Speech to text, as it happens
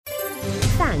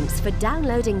Thanks for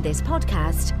downloading this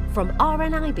podcast from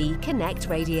RNIB Connect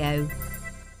Radio.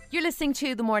 You're listening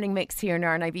to The Morning Mix here on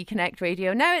RNIB Connect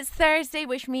Radio. Now it's Thursday,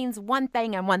 which means one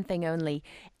thing and one thing only.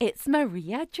 It's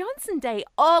Maria Johnson Day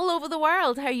all over the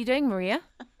world. How are you doing, Maria?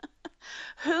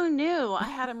 Who knew I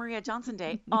had a Maria Johnson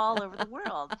Day all over the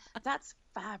world? That's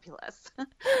fabulous.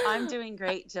 I'm doing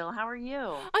great, Jill. How are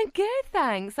you? I'm good,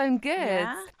 thanks. I'm good.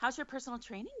 Yeah? How's your personal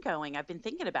training going? I've been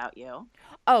thinking about you.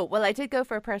 Oh, well, I did go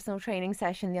for a personal training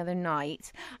session the other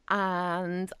night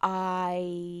and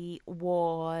I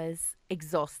was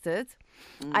exhausted.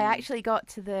 I actually got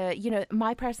to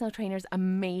my personal trainer's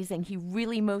amazing. He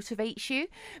really motivates you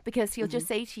because he'll just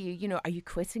say to you, are you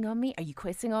quitting on me? Are you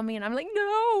quitting on me? And I'm like,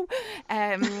 no.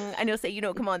 And he'll say,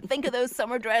 come on, think of those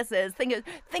summer dresses.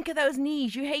 Think of those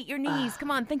knees. You hate your knees.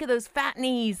 Come on, think of those fat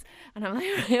knees. And I'm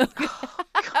like,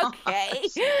 okay.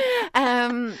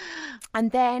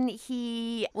 And then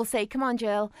he will say, come on,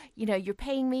 Jill, you're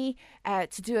paying me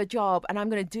to do a job and I'm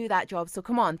going to do that job. So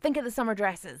come on, think of the summer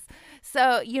dresses.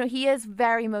 So, he is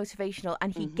very motivational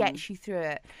and he gets you through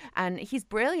it. And he's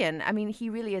brilliant. I mean, he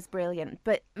really is brilliant.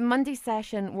 But Monday's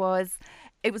session was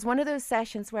one of those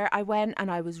sessions where I went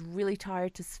and I was really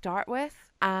tired to start with.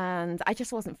 And I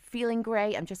just wasn't feeling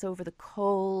great. I'm just over the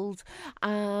cold.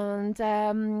 And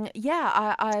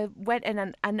I went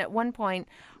in and at one point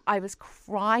I was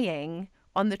crying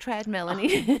on the treadmill. And,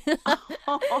 and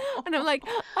I'm like,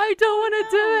 I don't want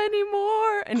to do it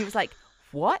anymore. And he was like,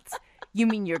 what? You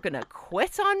mean you're going to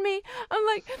quit on me? I'm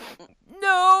like,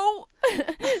 no.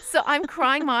 So I'm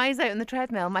crying my eyes out on the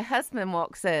treadmill. My husband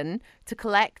walks in to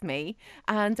collect me.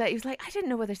 And he was like, I didn't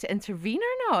know whether to intervene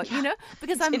or not,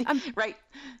 because I'm right.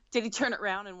 Did he turn it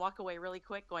around and walk away really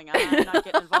quick going, I'm not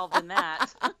getting involved in that?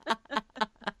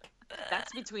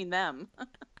 That's between them.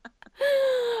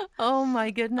 Oh,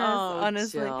 my goodness.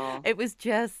 Honestly, Jill. It was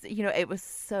just, it was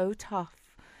so tough.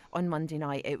 On Monday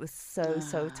night, it was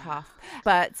so tough.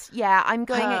 But yeah, I'm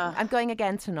going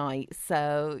again tonight.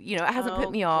 So it hasn't put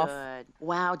me off. Good.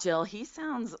 Wow, Jill, he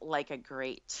sounds like a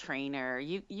great trainer.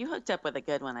 You hooked up with a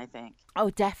good one, I think. Oh,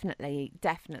 definitely.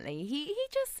 He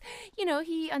just,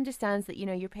 he understands that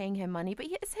you're paying him money, but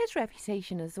it's his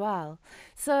reputation as well.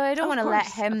 So I don't want to let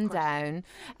him down.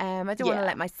 I don't want to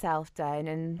let myself down.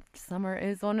 And summer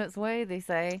is on its way, they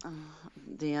say.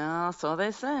 Yeah, so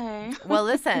they say. Well,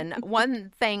 listen,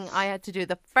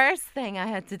 the first thing I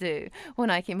had to do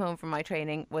when I came home from my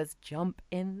training was jump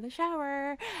in the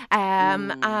shower.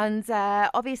 And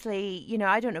obviously,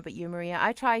 I don't know about you, Maria,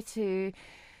 I try to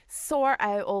sort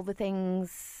out all the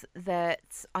things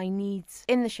that I need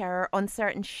in the shower on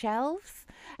certain shelves.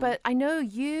 But I know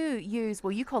you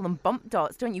you call them bump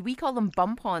dots, don't you? We call them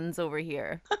bump-ons over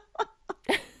here.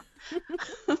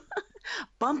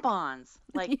 Bump-ons.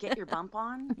 Like, get your bump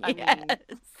on? I mean,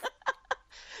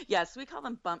 yes, we call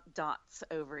them bump dots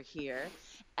over here.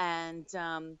 And,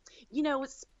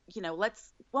 let's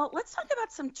talk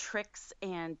about some tricks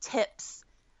and tips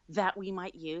that we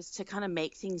might use to kind of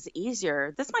make things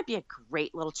easier. This might be a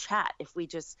great little chat if we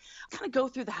just kind of go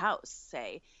through the house,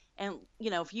 say. And,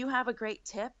 if you have a great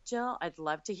tip, Jill, I'd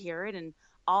love to hear it. And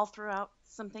I'll throw out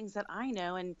some things that I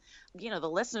know. And, the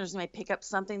listeners may pick up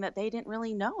something that they didn't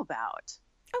really know about.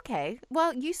 Okay,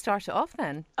 well, you start it off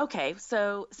then. Okay,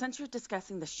 so since you're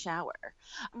discussing the shower,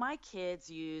 my kids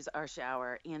use our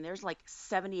shower and there's like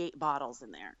 78 bottles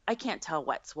in there. I can't tell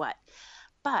what's what.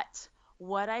 But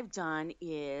what I've done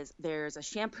is there's a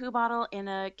shampoo bottle and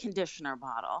a conditioner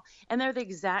bottle, and they're the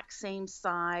exact same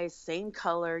size, same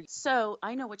color. So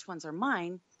I know which ones are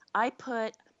mine. I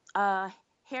put a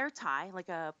hair tie, like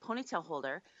a ponytail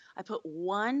holder. I put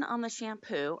one on the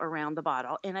shampoo around the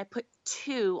bottle and I put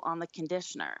two on the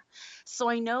conditioner. So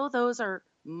I know those are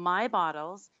my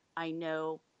bottles. I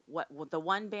know what the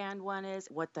one band one is,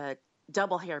 what the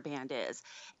double hair band is.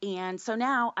 And so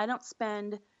now I don't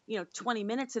spend, 20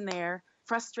 minutes in there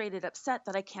frustrated, upset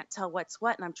that I can't tell what's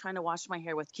what. And I'm trying to wash my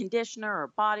hair with conditioner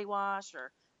or body wash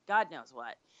or God knows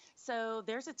what. So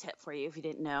there's a tip for you if you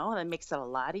didn't know. That makes it a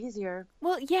lot easier.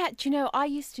 Well, yeah, I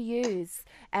used to use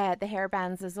the hair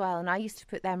bands as well, and I used to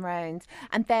put them round.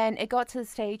 And then it got to the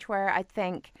stage where I'd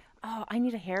think, oh, I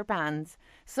need a hairband.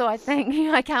 So I think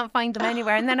I can't find them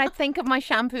anywhere. And then I think of my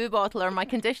shampoo bottle or my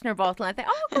conditioner bottle and I think,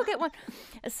 oh, I'll go get one.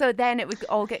 So then it would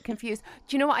all get confused.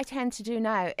 Do you know what I tend to do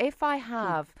now? If I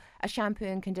have a shampoo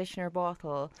and conditioner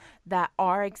bottle that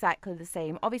are exactly the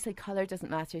same, obviously color doesn't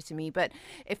matter to me, but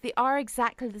if they are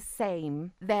exactly the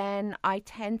same, then I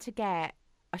tend to get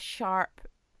a sharp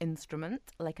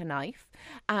instrument like a knife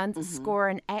and score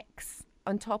an X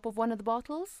on top of one of the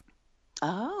bottles.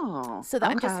 Oh, so that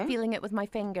I'm just okay. feeling it with my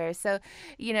fingers. So,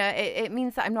 it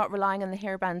means that I'm not relying on the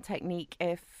hairband technique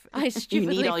if I You need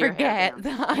stupidly all your forget hairbands.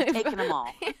 that You've taken them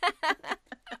all.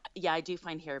 Yeah, I do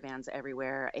find hairbands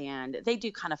everywhere, and they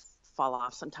do kind of fall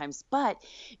off sometimes, but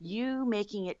you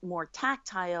making it more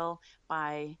tactile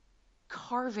by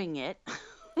carving it,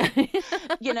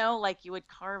 like you would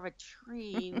carve a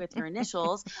tree with your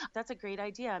initials, that's a great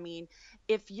idea. I mean,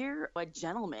 if you're a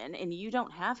gentleman and you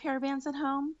don't have hairbands at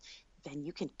home, then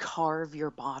you can carve your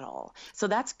bottle. So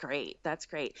that's great. That's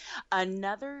great.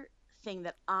 Another thing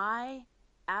that I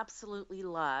absolutely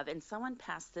love, and someone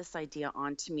passed this idea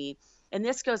on to me, and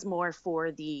this goes more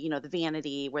for the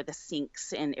vanity where the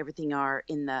sinks and everything are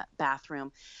in the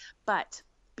bathroom. But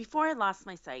before I lost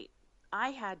my sight,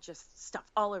 I had just stuff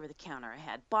all over the counter. I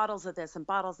had bottles of this and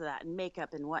bottles of that and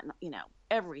makeup and whatnot,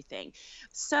 everything.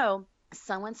 So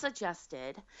someone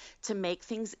suggested, to make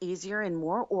things easier and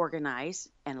more organized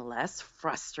and less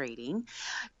frustrating,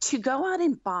 to go out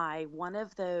and buy one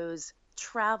of those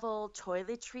travel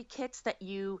toiletry kits that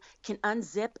you can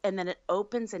unzip and then it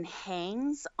opens and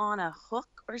hangs on a hook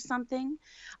or something.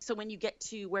 So when you get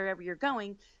to wherever you're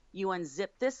going, you unzip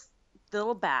this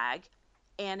little bag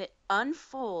and it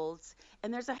unfolds,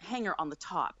 and there's a hanger on the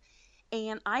top.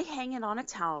 And I hang it on a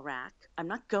towel rack. I'm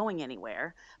not going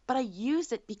anywhere, but I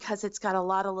use it because it's got a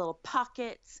lot of little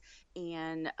pockets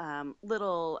and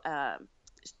little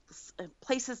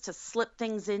places to slip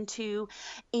things into.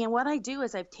 And what I do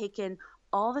is I've taken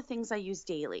all the things I use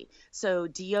daily. So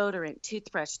deodorant,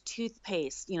 toothbrush,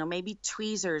 toothpaste, maybe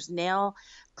tweezers, nail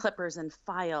clippers and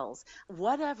files,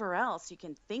 whatever else you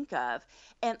can think of.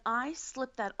 And I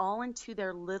slip that all into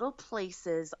their little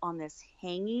places on this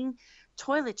hanging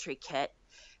toiletry kit.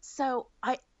 So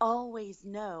I always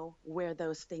know where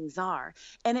those things are.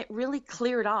 And it really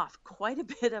cleared off quite a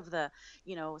bit of the,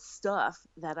 stuff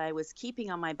that I was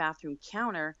keeping on my bathroom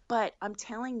counter. But I'm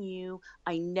telling you,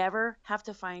 I never have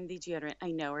to find the deodorant.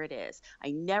 I know where it is.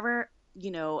 I never,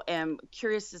 am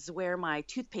curious as to where my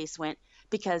toothpaste went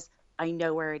because I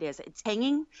know where it is. It's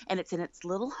hanging and it's in its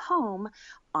little home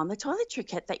on the toiletry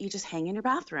kit that you just hang in your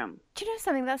bathroom. Do you know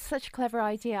something? That's such a clever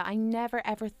idea. I never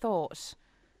ever thought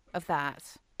of that.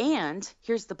 And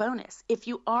here's the bonus. If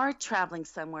you are traveling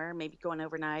somewhere, maybe going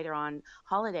overnight or on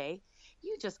holiday,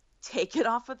 you just take it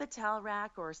off of the towel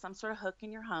rack or some sort of hook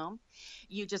in your home.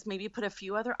 You just maybe put a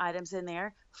few other items in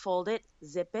there, fold it,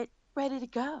 zip it, ready to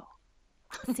go.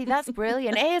 See, that's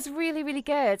brilliant. It is really, really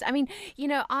good. I mean,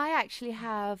 I actually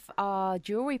have a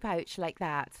jewelry pouch like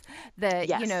that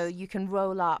Yes. you can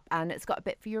roll up, and it's got a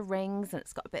bit for your rings and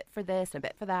it's got a bit for this and a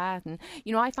bit for that. And,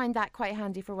 I find that quite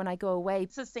handy for when I go away.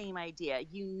 It's the same idea.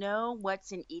 You know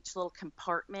what's in each little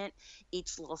compartment,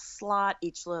 each little slot,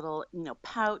 each little,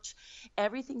 pouch.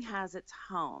 Everything has its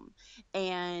home.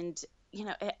 And,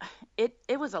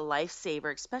 it was a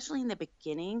lifesaver, especially in the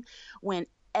beginning when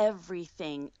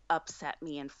everything upset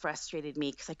me and frustrated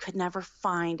me because I could never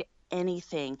find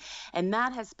anything. And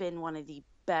that has been one of the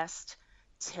best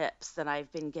tips that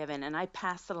I've been given. And I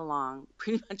pass it along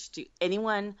pretty much to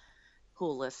anyone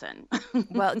who'll listen.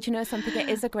 Well, do you know something? It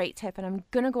is a great tip, and I'm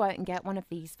going to go out and get one of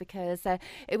these because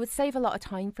it would save a lot of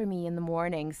time for me in the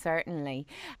morning, certainly.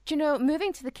 Do you know,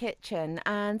 moving to the kitchen,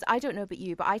 and I don't know about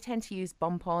you, but I tend to use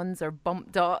bump-ons or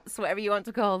bump dots, whatever you want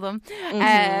to call them,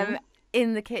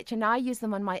 in the kitchen. I use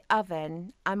them on my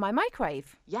oven and my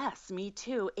microwave. Yes, me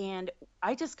too. And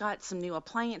I just got some new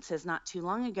appliances not too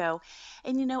long ago.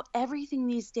 And everything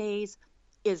these days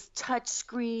is touch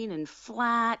screen and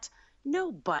flat,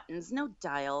 no buttons, no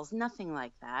dials, nothing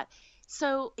like that.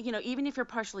 So, even if you're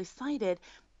partially sighted,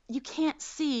 you can't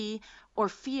see or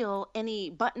feel any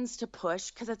buttons to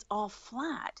push because it's all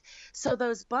flat. So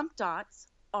those bump dots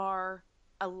are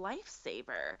a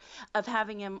lifesaver of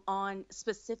having them on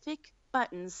specific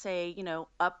buttons, say,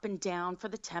 up and down for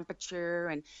the temperature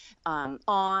and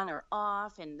on or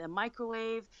off, and the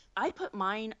microwave. I put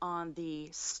mine on the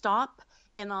stop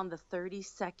and on the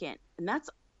 30-second, and that's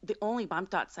the only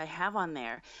bump dots I have on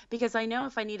there because I know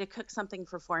if I need to cook something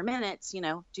for 4 minutes,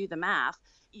 do the math,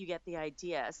 you get the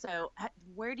idea. So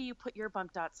where do you put your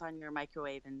bump dots on your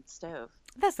microwave and stove?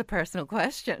 That's a personal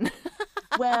question.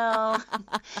 Well,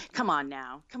 come on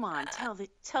now. Come on. Tell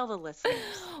the listeners.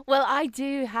 Well, I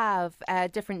do have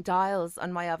different dials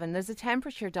on my oven. There's a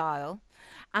temperature dial,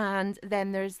 and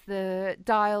then there's the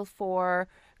dial for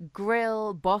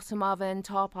grill, bottom oven,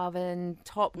 top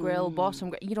grill, bottom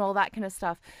grill, all that kind of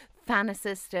stuff. Fan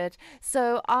assisted.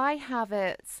 So I have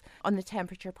it on the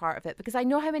temperature part of it because I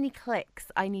know how many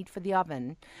clicks I need for the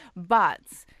oven,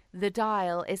 but the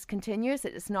dial is continuous.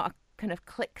 It's not a kind of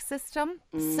click system.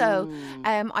 So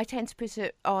I tend to put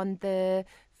it on the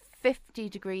 50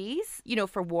 degrees,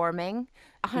 for warming,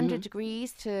 100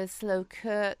 degrees to slow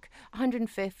cook,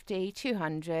 150,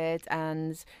 200,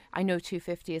 and I know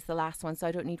 250 is the last one, so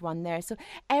I don't need one there. So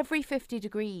every 50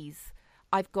 degrees,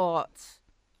 I've got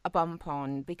a bump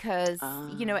on because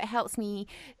it helps me,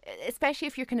 especially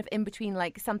if you're kind of in between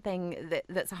like something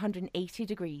that's 180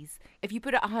 degrees. If you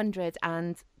put it 100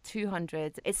 and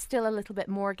 200, it's still a little bit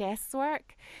more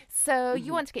guesswork. So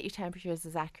you want to get your temperatures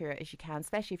as accurate as you can,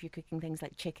 especially if you're cooking things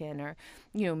like chicken or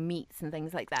meats and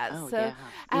things like that.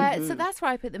 So that's where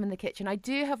I put them in the kitchen. I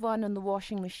do have one on the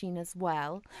washing machine as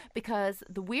well, because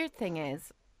the weird thing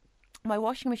is my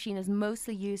washing machine is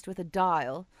mostly used with a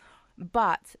dial.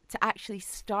 But to actually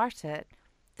start it,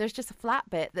 there's just a flat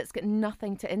bit that's got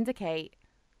nothing to indicate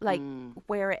like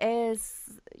where it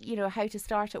is, how to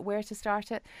start it, where to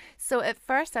start it. So at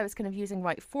first I was kind of using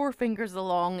 4 fingers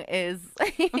along is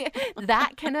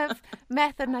that kind of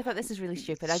method. And I thought, this is really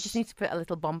stupid. I just need to put a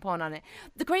little bump on it.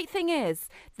 The great thing is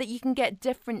that you can get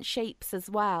different shapes as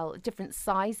well, different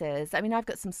sizes. I mean, I've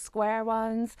got some square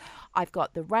ones. I've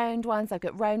got the round ones. I've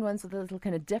got round ones with a little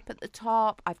kind of dip at the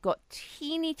top. I've got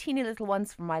teeny little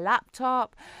ones for my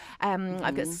laptop.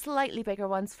 I've got slightly bigger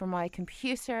ones for my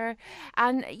computer.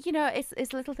 And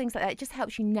it's little things like that. It just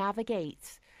helps you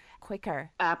navigate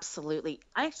quicker. Absolutely.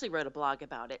 I actually wrote a blog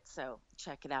about it, so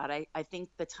check it out. I think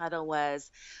the title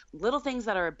was Little Things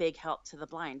That Are a Big Help to the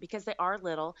Blind, because they are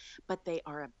little, but they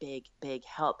are a big, big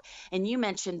help. And you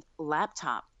mentioned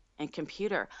laptop and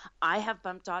computer. I have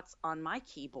bump dots on my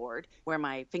keyboard where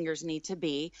my fingers need to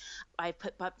be. I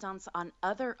put bump dots on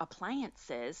other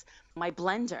appliances. My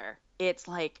blender, it's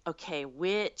like, okay,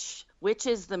 which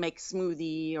is the make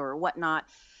smoothie or whatnot.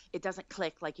 It doesn't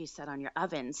click like you said on your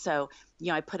oven. So,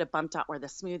 I put a bump dot where the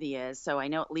smoothie is. So I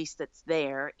know at least it's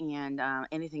there. And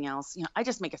anything else, I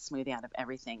just make a smoothie out of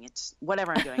everything. It's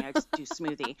whatever I'm doing, I just do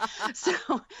smoothie.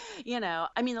 So,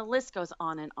 the list goes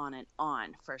on and on and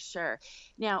on for sure.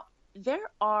 Now, there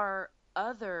are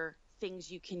other things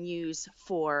you can use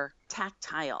for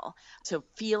tactile to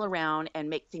feel around and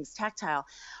make things tactile.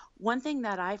 One thing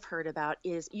that I've heard about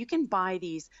is you can buy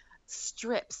these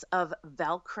strips of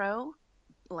Velcro,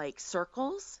 like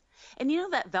circles. And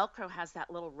that Velcro has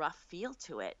that little rough feel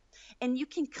to it. And you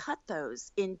can cut those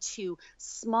into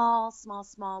small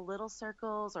little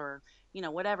circles or,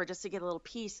 whatever, just to get a little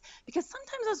piece. Because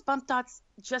sometimes those bump dots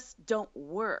just don't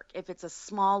work if it's a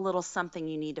small little something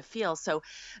you need to feel. So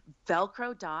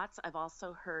Velcro dots, I've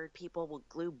also heard people will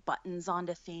glue buttons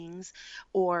onto things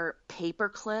or paper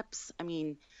clips.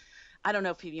 I don't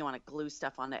know if you want to glue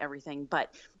stuff onto everything,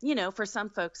 but, for some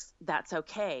folks, that's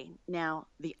okay. Now,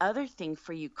 the other thing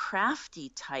for you crafty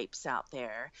types out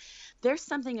there, there's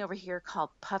something over here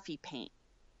called puffy paint.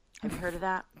 Have you heard of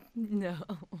that? No.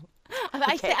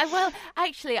 Okay.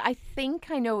 I think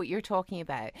I know what you're talking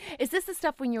about. Is this the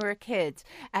stuff when you were a kid?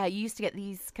 You used to get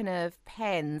these kind of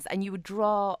pens and you would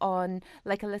draw on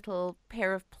like a little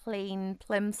pair of plain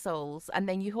plimsolls and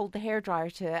then you hold the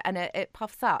hairdryer to it and it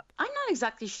puffs up. I'm not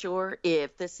exactly sure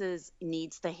if this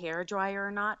needs the hairdryer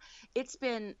or not. It's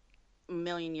been a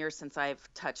million years since I've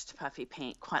touched puffy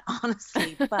paint, quite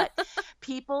honestly, but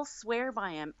people swear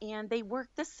by them and they work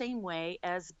the same way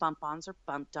as bump-ons or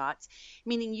bump dots,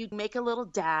 meaning you make a little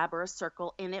dab or a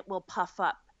circle and it will puff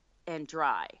up and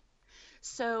dry.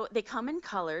 So they come in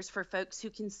colors for folks who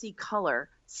can see color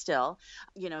still.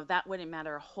 That wouldn't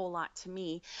matter a whole lot to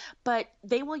me, but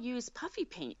they will use puffy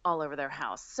paint all over their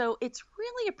house. So it's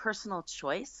really a personal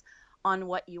choice on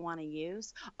what you want to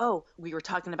use. Oh, we were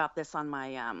talking about this on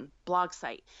my blog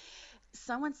site.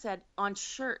 Someone said on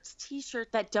shirts,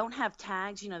 t-shirts that don't have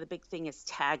tags, the big thing is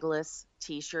tagless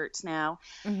t-shirts now.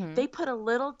 They put a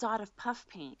little dot of puff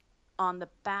paint on the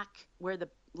back where the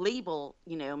label,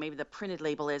 maybe the printed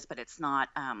label is, but it's not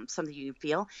something you can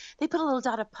feel. They put a little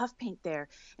dot of puff paint there.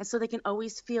 And so they can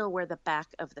always feel where the back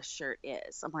of the shirt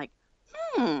is. I'm like,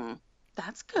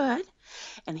 that's good.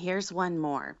 And here's one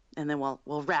more, and then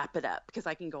we'll wrap it up because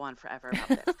I can go on forever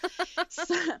about this.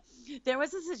 So, there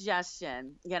was a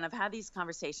suggestion, again, I've had these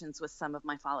conversations with some of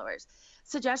my followers,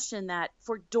 suggestion that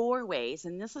for doorways,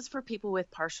 and this is for people with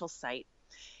partial sight,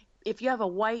 if you have a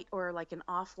white or like an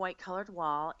off-white colored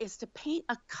wall, is to paint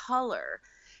a color,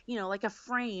 like a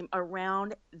frame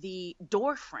around the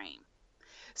door frame,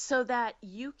 so that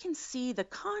you can see the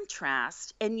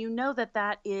contrast and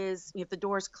that is, if the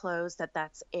door's closed,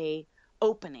 that's a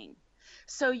opening.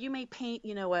 So you may paint,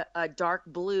 a dark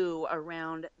blue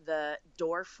around the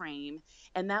door frame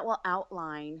and that will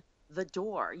outline the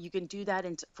door. You can do that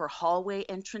for hallway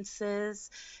entrances,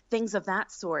 things of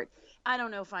that sort. I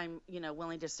don't know if I'm,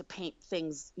 willing just to paint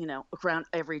things, around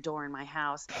every door in my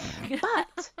house.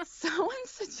 But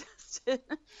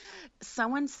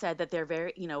someone said that they're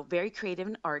very, very creative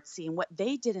and artsy. And what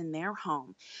they did in their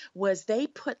home was they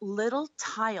put little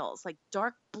tiles, like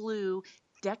dark blue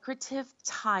decorative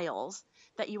tiles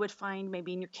that you would find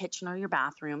maybe in your kitchen or your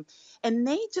bathroom. And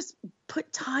they just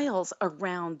put tiles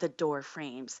around the door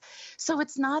frames. So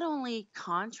it's not only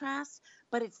contrast,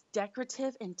 but it's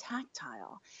decorative and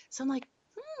tactile. So I'm like,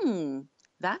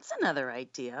 that's another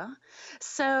idea.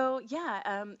 So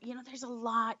yeah, there's a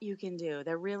lot you can do.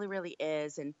 There really, really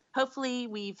is. And hopefully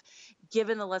we've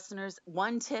given the listeners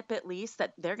one tip at least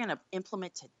that they're going to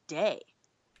implement today.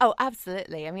 Oh,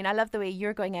 absolutely. I mean, I love the way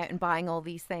you're going out and buying all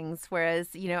these things, whereas,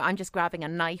 I'm just grabbing a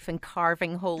knife and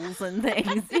carving holes and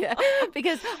things. Yeah.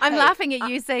 Because I'm laughing at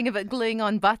you saying about gluing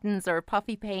on buttons or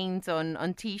puffy paint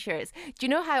on T-shirts. Do you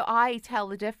know how I tell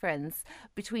the difference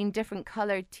between different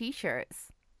coloured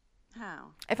T-shirts?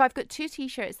 How? If I've got two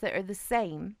T-shirts that are the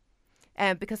same,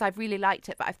 because I've really liked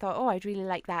it, but I've thought, I'd really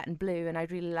like that in blue and I'd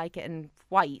really like it in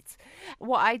white.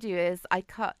 What I do is I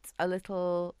cut a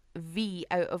little V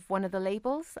out of one of the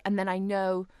labels, and then I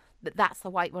know that that's the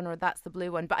white one or that's the blue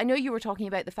one. But I know you were talking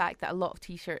about the fact that a lot of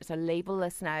T-shirts are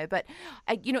labelless now, but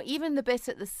even the bit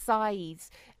at the sides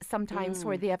sometimes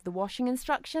where they have the washing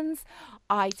instructions,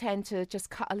 I tend to just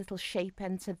cut a little shape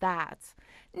into that.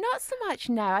 Not so much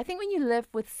now. I think when you live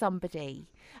with somebody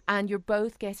and you're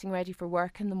both getting ready for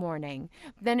work in the morning,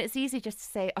 then it's easy just to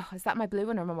say, is that my blue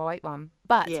one or my white one?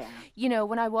 But,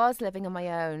 when I was living on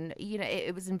my own,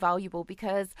 it was invaluable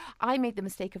because I made the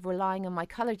mistake of relying on my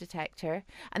colour detector.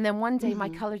 And then one day my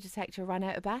colour detector ran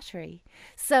out of battery.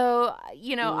 So,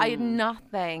 I had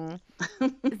nothing,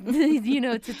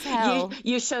 to tell.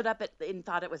 You showed up and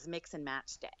thought it was mix and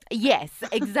match day. Yes,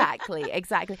 exactly.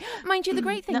 Mind you, the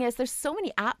great thing is there's so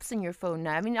many apps in your phone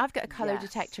now. I mean, I've got a colour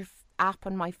detector app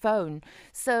on my phone.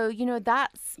 So,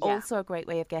 that's also a great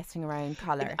way of getting around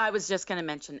colour. I was just going to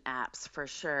mention apps for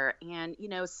sure. And,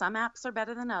 some apps are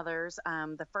better than others.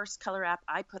 The first color app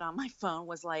I put on my phone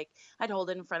was like, I'd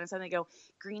hold it in front of something and go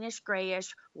greenish,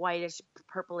 grayish, whitish,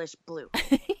 purplish, blue.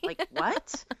 Like,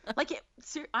 what?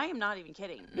 I am not even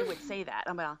kidding. It would say that.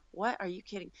 I'm like, what? Are you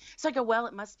kidding? So I go, well,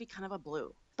 it must be kind of a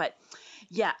blue. But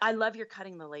yeah, I love your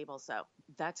cutting the labels, though.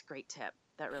 That's a great tip.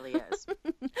 That really is.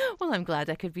 Well, I'm glad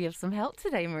I could be of some help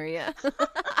today, Maria.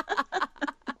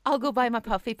 I'll go buy my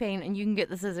puffy paint and you can get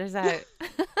the scissors out.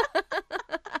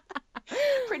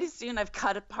 Pretty soon I've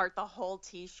cut apart the whole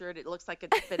T-shirt. It looks like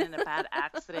it's been in a bad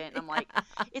accident. I'm like,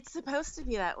 it's supposed to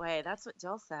be that way. That's what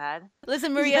Jill said.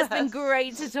 Listen, Maria, It's been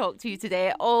great to talk to you today.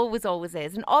 It always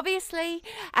is. And obviously,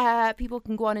 people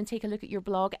can go on and take a look at your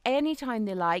blog anytime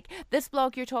they like. This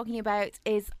blog you're talking about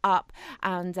is up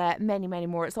and many, many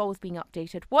more. It's always being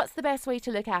updated. What's the best way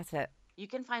to look at it? You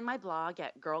can find my blog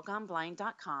at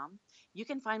girlgoneblind.com. You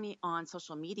can find me on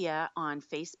social media on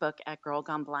Facebook at Girl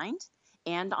Gone Blind,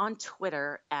 and on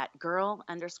Twitter at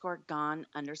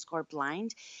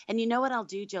girl_gone_blind. And you know what I'll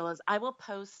do, Jill, is I will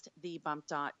post the Bump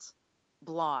Dot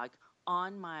blog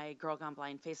on my Girl Gone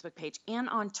Blind Facebook page and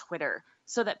on Twitter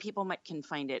so that people can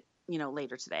find it,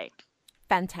 later today.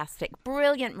 Fantastic.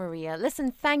 Brilliant, Maria.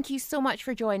 Listen, thank you so much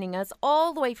for joining us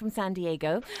all the way from San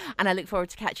Diego. And I look forward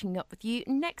to catching up with you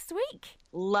next week.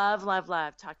 Love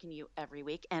talking to you every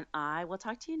week. And I will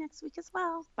talk to you next week as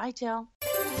well. Bye, Jill.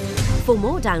 For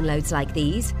more downloads like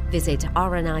these, visit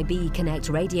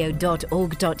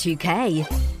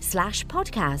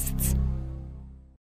rnibconnectradio.org.uk/podcasts.